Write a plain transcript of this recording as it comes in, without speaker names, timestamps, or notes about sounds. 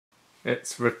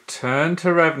It's return to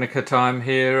Ravnica time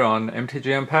here on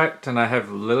MTG Unpacked, and I have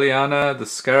Liliana, the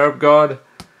Scarab God,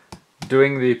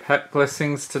 doing the pack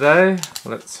blessings today.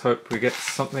 Let's hope we get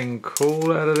something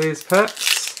cool out of these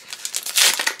packs.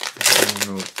 And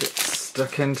we'll get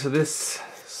stuck into this.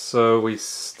 So we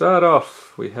start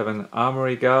off, we have an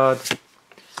Armory Guard,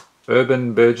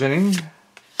 Urban Burgeoning,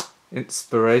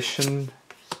 Inspiration,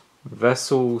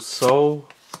 Vassal Soul,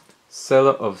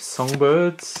 Seller of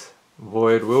Songbirds,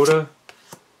 Void Wilder,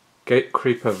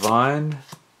 Gatecreeper Vine,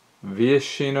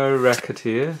 Viashino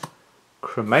Racketeer,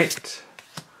 Cremate,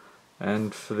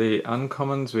 and for the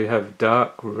uncommons we have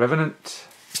Dark Revenant,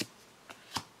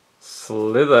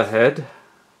 Slitherhead,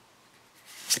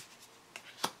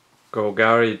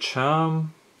 Golgari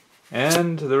Charm,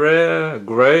 and the rare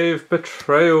Grave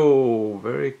Betrayal.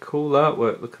 Very cool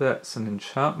artwork, look at that, it's an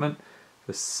enchantment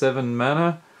for 7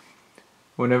 mana.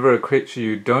 Whenever a creature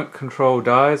you don't control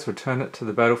dies, return it to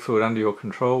the battlefield under your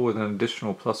control with an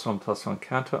additional +1/+1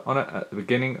 counter on it at the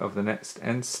beginning of the next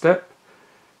end step.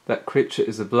 That creature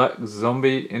is a black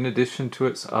zombie in addition to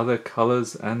its other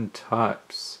colors and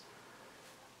types.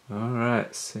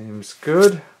 Alright, seems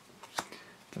good.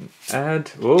 And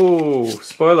add, oh,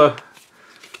 spoiler!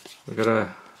 We got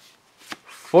a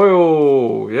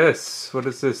foil! Yes, what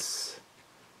is this?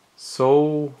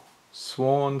 Soul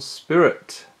Sworn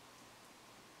Spirit.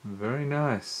 Very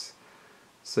nice.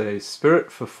 It's a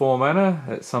spirit for 4 mana.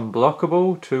 It's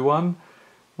unblockable, 2/1.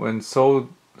 When Soul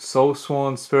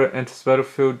Sworn Spirit enters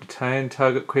battlefield, detain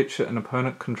target creature an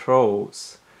opponent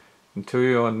controls. Until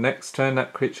your next turn,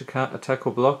 that creature can't attack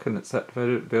or block, and its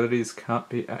activated abilities can't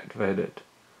be activated.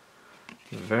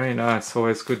 Very nice.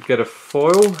 Always good to get a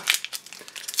foil.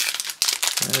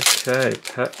 Okay,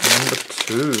 pack number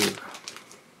 2.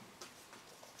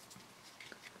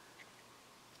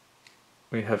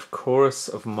 We have Chorus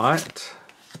of Might,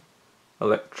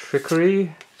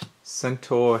 Electrickery,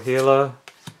 Centaur Healer,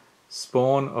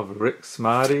 Spawn of Rix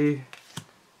Marty,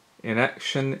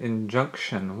 Inaction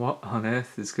Injunction. What on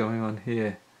earth is going on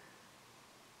here?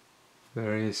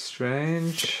 Very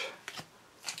strange.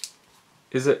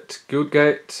 Is it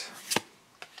Guildgate,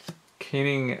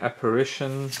 Keening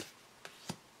Apparition,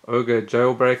 Ogre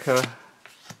Jailbreaker,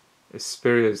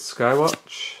 Esperia's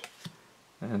Skywatch?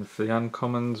 And for the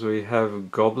uncommons we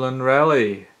have Goblin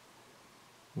Rally.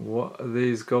 What are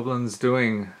these goblins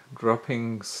doing?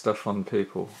 Dropping stuff on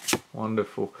people.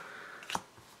 Wonderful.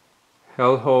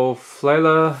 Hellhole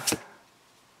Flailer,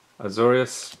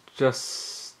 Azorius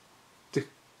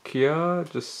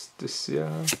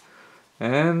Justicia,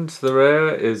 and the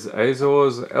rare is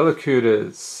Azor's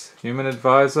Elocutors. Human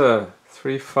Advisor,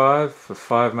 3/5 for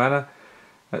 5 mana.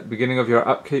 At the beginning of your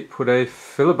upkeep, put a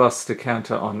filibuster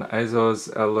counter on Azor's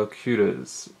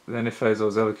Elocutors. Then if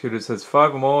Azor's Elocutors has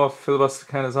 5 or more filibuster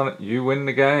counters on it, you win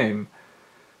the game.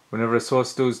 Whenever a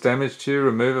source deals damage to you,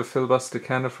 remove a filibuster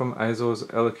counter from Azor's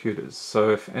Elocutors. So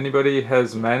if anybody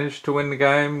has managed to win the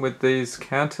game with these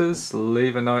counters,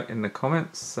 leave a note in the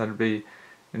comments. That'd be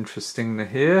interesting to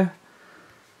hear.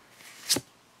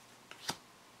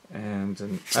 And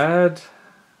an ad,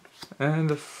 and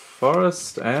a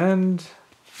forest, and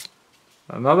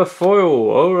another foil.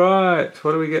 Alright,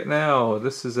 what do we get now?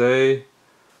 This is a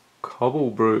Cobble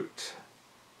Brute.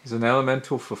 He's an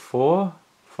elemental for 4,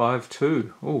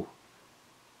 5/2. Ooh,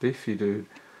 beefy dude.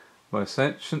 Most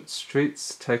ancient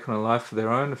streets take on a life of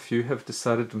their own. A few have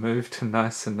decided to move to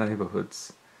nicer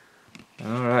neighborhoods.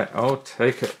 Alright, I'll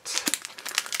take it.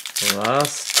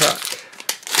 Last pack.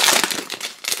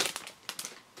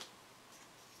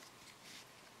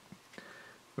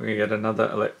 We get another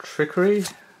Electrickery,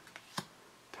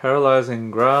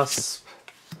 Paralyzing Grasp,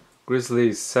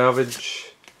 Grizzly's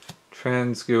Salvage,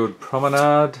 Transguild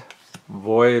Promenade,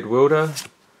 Void Wilder,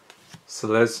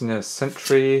 Selesnya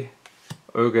Sentry,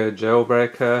 Ogre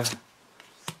Jailbreaker,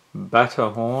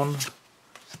 Batterhorn,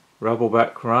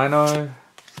 Rubbleback Rhino,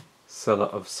 Seller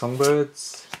of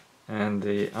Songbirds, and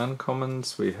the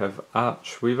uncommons we have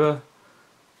Archweaver,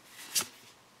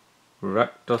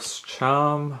 Rakdos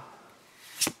Charm,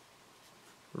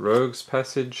 Rogue's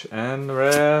Passage, and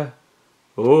rare,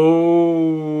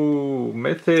 oh,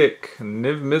 mythic,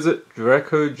 Niv-Mizzet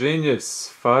Draco Genius,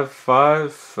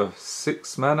 5/5 for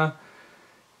 6 mana.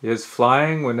 He has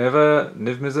flying. Whenever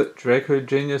Niv-Mizzet Draco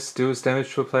Genius deals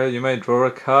damage to a player, you may draw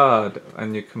a card,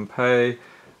 and you can pay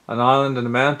an island and a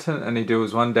mountain, and he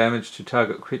deals 1 damage to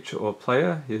target creature or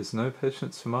player. He has no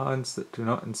patience for mines that do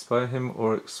not inspire him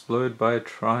or explode by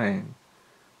trying.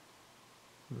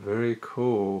 Very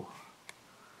cool.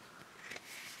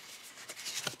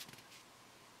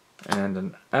 And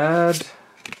an ad,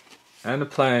 and a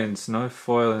plains, no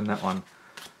foil in that one.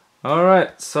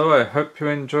 Alright, so I hope you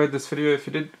enjoyed this video. If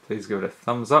you did, please give it a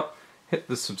thumbs up. Hit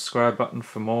the subscribe button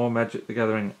for more Magic the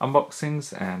Gathering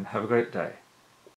unboxings, and have a great day.